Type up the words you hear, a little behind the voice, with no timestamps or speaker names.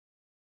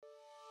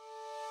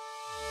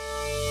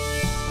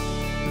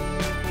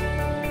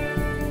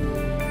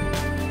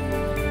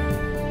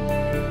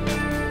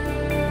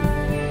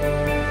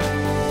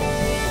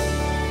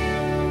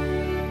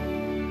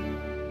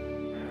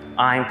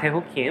I'm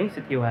Tae-Ho Kim,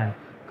 CTO and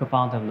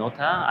co-founder of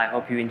Nota. I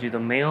hope you enjoyed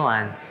the mail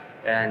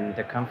and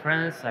the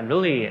conference. I'm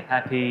really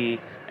happy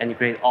and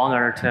great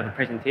honor to have a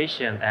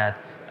presentation at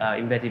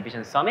Embedded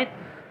Vision Summit.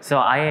 So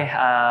I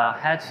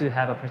had to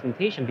have a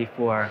presentation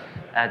before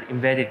at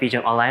Embedded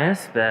Vision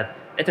Alliance, but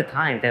at the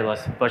time that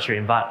was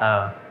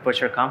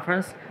virtual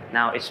conference.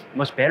 Now it's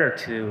much better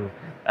to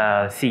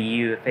see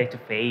you face to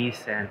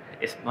face, and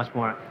it's much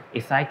more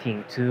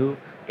exciting to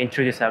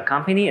introduce our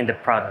company and the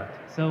product.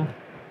 So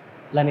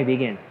let me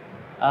begin.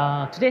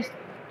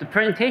 The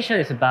presentation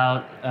is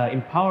about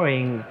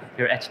empowering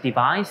your edge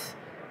device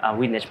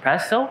with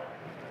NetsPresso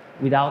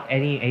without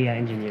any AI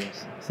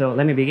engineers. So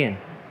let me begin.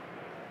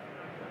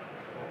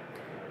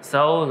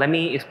 So let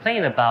me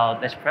explain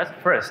about NetsPresso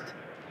first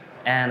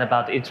and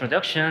about the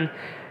introduction.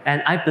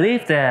 And I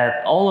believe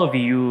that all of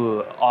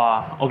you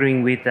are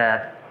agreeing with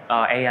that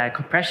AI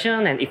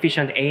compression and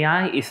efficient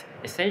AI is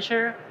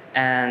essential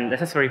and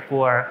necessary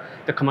for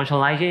the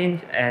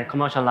commercialization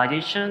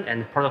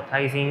and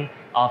productizing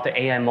of the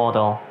AI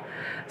model.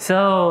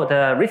 So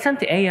the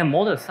recent AI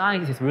model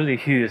size is really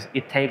huge.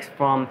 It takes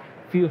from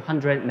few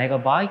hundred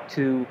megabytes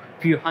to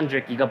few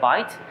hundred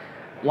gigabytes,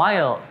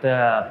 while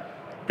the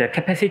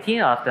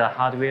capacity of the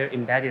hardware,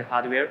 embedded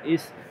hardware,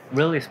 is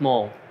really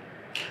small.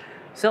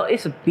 So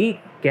it's a big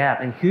gap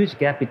and huge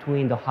gap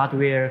between the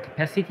hardware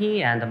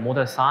capacity and the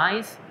model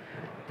size.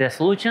 The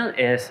solution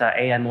is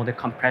AI model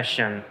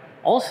compression.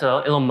 Also,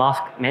 Elon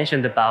Musk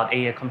mentioned about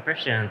AI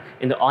compression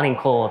in the earnings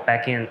call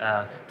back in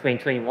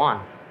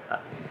 2021.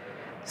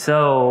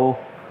 So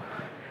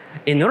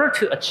in order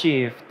to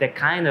achieve that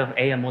kind of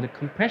AI model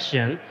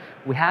compression,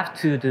 we have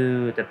to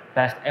do the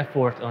best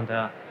effort on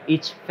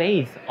each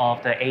phase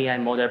of the AI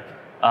model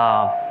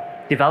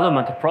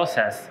development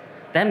process.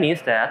 That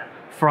means that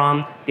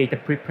from data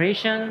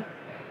preparation,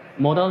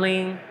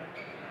 modeling,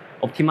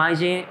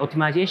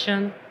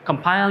 optimization,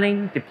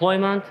 compiling,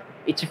 deployment,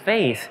 each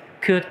phase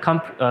could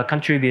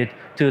contribute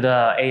to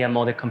the AI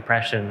model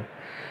compression.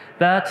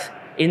 But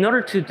in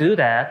order to do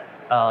that,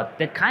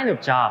 that kind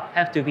of job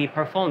has to be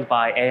performed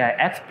by AI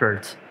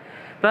experts.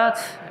 But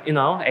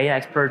AI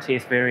experts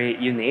is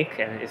very unique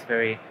and it's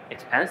very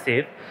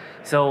expensive.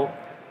 So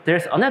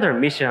there's another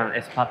mission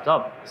that's popped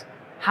up: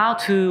 how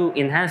to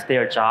enhance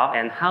their job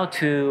and how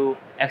to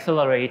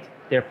accelerate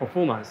their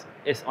performance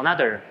is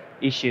another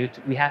issue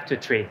we have to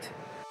treat.